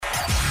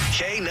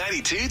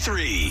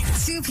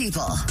K92-3. Two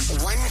people,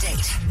 one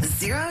date,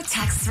 0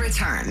 texts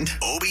returned.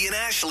 Obie and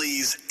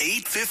Ashley's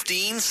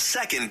 8:15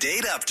 second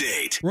date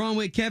update. We're on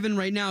with Kevin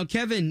right now.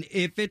 Kevin,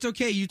 if it's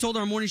okay, you told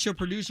our morning show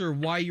producer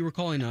why you were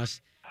calling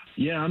us.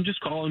 Yeah, I'm just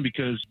calling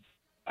because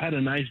I had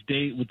a nice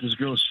date with this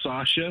girl,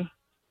 Sasha,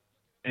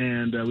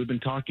 and we've been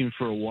talking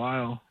for a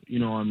while,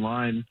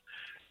 online,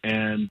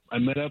 and I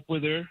met up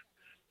with her,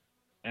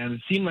 and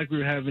it seemed like we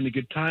were having a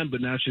good time, but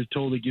now she's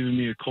totally giving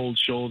me a cold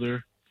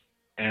shoulder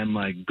and,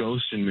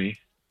 ghosting me.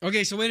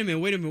 Okay, so wait a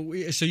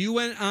minute. So you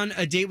went on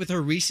a date with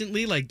her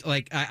recently?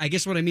 I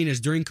guess what I mean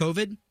is during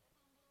COVID?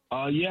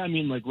 Yeah,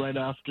 right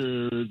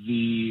after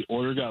the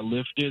order got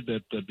lifted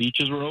that the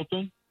beaches were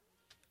open.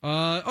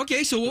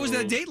 Okay, so what was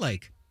that date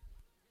like?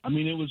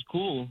 It was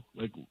cool.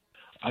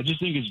 I just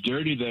think it's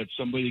dirty that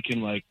somebody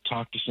can,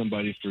 talk to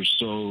somebody for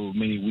so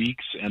many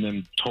weeks and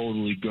then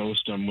totally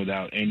ghost them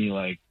without any,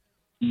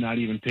 not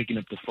even picking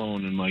up the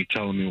phone and,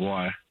 telling me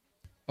why.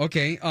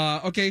 Okay,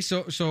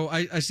 so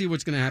I see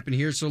what's going to happen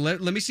here. So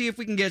let me see if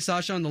we can get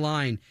Sasha on the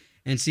line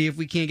and see if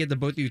we can't get the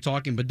both of you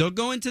talking. But don't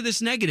go into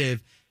this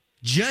negative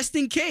just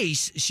in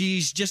case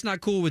she's just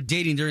not cool with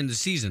dating during the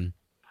season.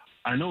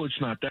 I know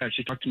it's not that.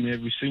 She talked to me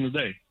every single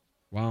day.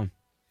 Wow.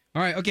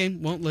 All right, okay,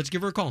 well, let's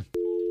give her a call.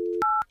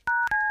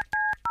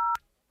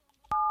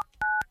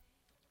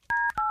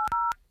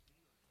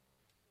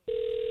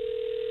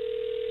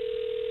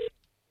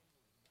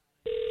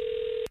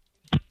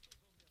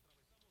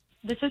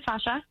 This is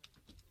Sasha.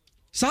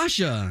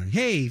 Sasha,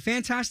 hey,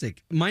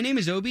 fantastic. My name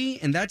is Obie,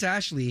 and that's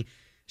Ashley.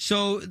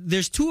 So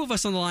there's two of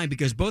us on the line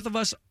because both of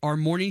us are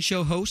morning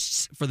show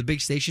hosts for the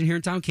big station here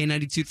in town,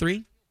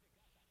 K92.3.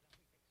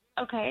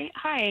 Okay.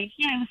 Hi.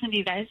 Yeah, I listen to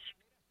you guys.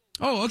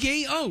 Oh,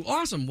 okay. Oh,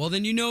 awesome. Well,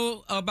 then you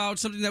know about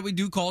something that we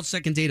do called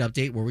Second Date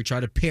Update, where we try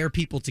to pair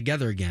people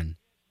together again.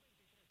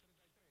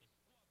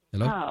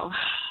 Hello?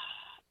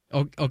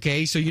 Oh.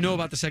 Okay, so you know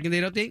about the Second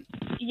Date Update?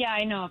 Yeah,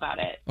 I know about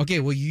it. Okay,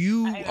 well,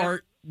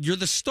 you're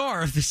the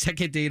star of the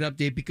Second Date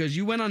Update because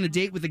you went on a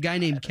date with a guy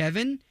named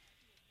Kevin,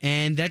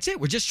 and that's it.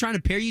 We're just trying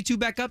to pair you two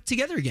back up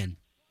together again.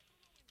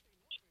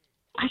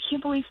 I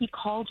can't believe he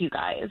called you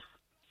guys.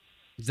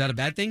 Is that a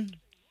bad thing?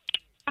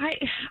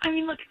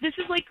 Look, this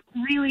is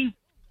really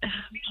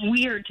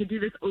weird to do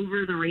this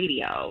over the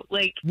radio.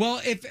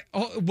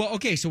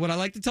 Okay, so what I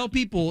like to tell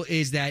people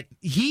is that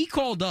he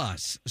called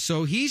us,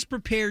 so he's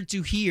prepared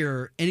to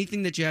hear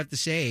anything that you have to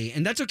say,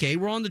 and that's okay.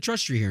 We're on the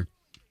trust tree here.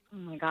 Oh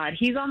my God,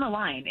 he's on the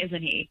line,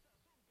 isn't he?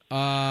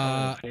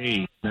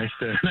 Hey, nice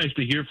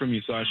to hear from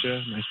you,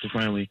 Sasha. Nice to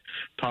finally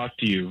talk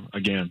to you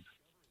again.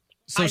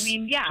 So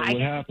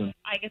what happened?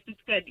 I guess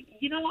it's good.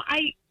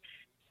 I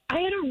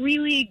had a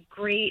really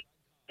great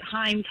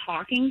time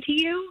talking to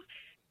you,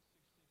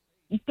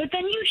 but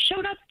then you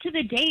showed up to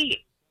the date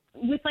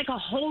with a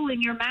hole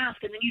in your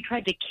mask, and then you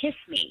tried to kiss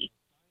me.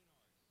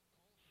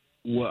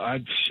 Well,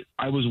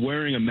 I was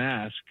wearing a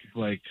mask.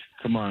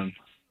 Come on.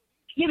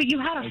 Yeah, but you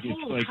had a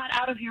hole cut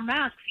out of your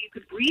mask so you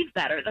could breathe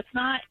better. That's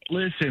not...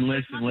 Listen.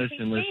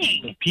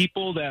 The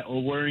people that are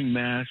wearing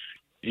masks,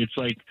 it's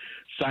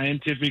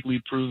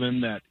scientifically proven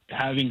that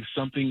having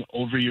something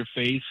over your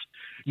face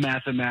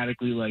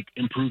mathematically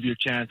improve your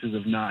chances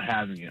of not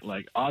having it.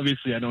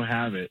 Obviously I don't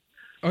have it.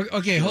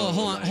 Okay, hold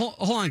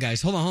on,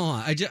 guys. Hold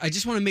on. I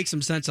just want to make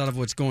some sense out of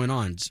what's going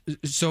on.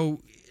 So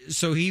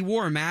he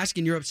wore a mask,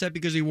 and you're upset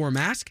because he wore a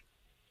mask?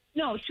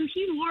 No, so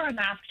he wore a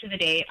mask to the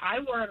date. I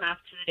wore a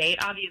mask to the date,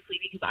 obviously,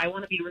 because I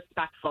want to be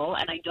respectful,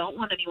 and I don't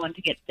want anyone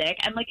to get sick.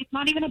 And, it's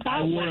not even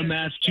about... I wore a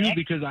mask, too,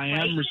 because I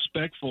am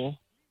respectful.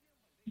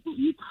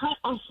 You cut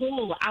a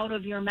hole out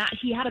of your mask.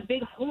 He had a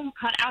big hole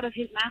cut out of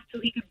his mask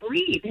so he could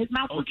breathe. His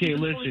mouth was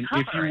listen,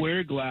 if you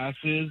wear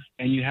glasses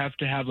and you have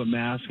to have a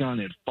mask on,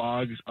 it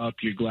fogs up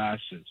your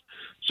glasses.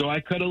 So I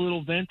cut a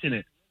little vent in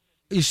it.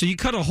 So you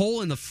cut a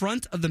hole in the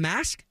front of the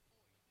mask?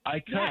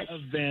 I cut a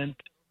vent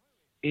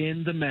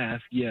in the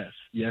mask, yes.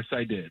 Yes,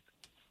 I did.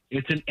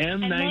 It's an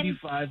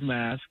M95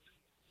 mask.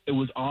 It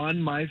was on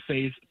my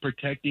face,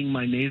 protecting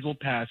my nasal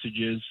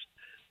passages.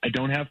 I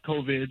don't have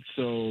COVID,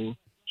 so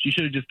she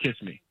should have just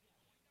kissed me.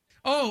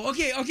 Oh,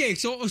 okay.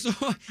 So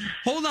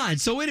hold on.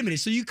 So wait a minute.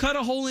 So you cut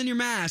a hole in your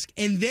mask,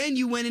 and then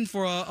you went in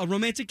for a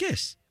romantic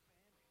kiss.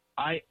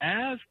 I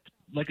asked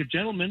like a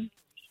gentleman.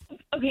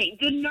 Okay,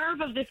 the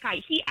nerve of this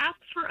guy. He asked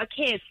for a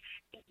kiss,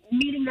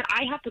 meaning that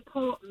I have to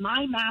pull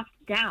my mask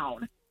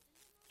down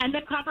and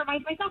then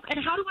compromise myself.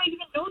 And how do I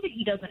even know that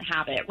he doesn't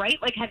have it, right?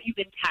 Have you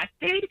been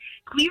tested?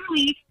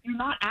 Clearly, you're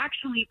not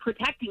actually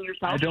protecting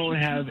yourself. I don't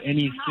have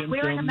any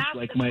symptoms.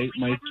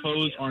 My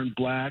toes aren't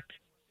black.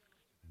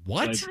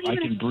 What? I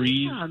can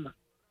breathe.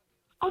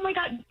 Oh, my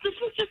God.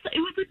 It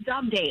was a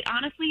dumb date.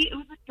 Honestly, it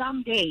was a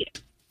dumb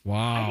date.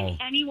 Wow. I think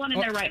anyone in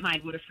their right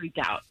mind would have freaked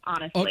out,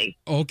 honestly.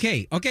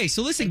 Okay.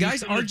 So listen,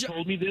 guys. You couldn't have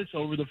told me this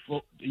over the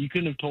phone. You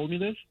couldn't have told me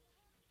this?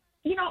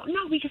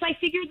 No, because I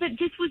figured that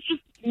this was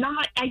just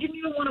not, I didn't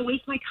even want to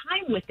waste my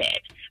time with it.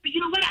 But you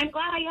know what? I'm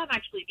glad I am,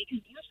 actually,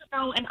 because you should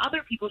know and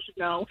other people should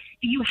know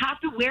that you have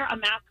to wear a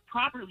mask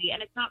properly,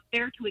 and it's not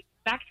fair to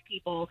expect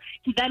people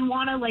to then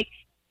want to,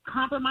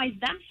 compromise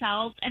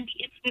themselves and be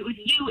intimate with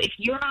you if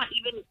you're not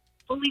even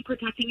fully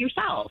protecting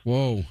yourself.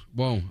 Whoa.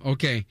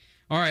 Okay.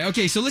 All right.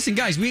 Okay. So listen,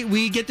 guys,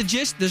 we get the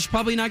gist. There's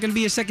probably not going to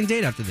be a second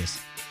date after this.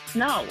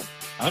 No.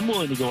 I'm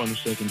willing to go on the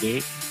second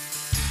date.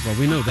 Well,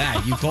 we know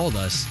that. You called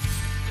us.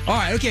 All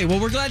right. Okay. Well,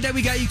 we're glad that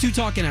we got you two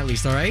talking at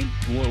least. All right.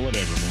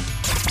 Whatever, man.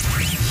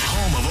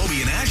 Home of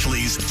Obie and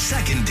Ashley's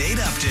second date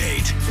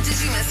update. Did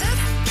you miss it?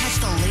 Catch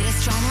the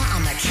latest drama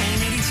on the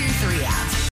K82 3 app.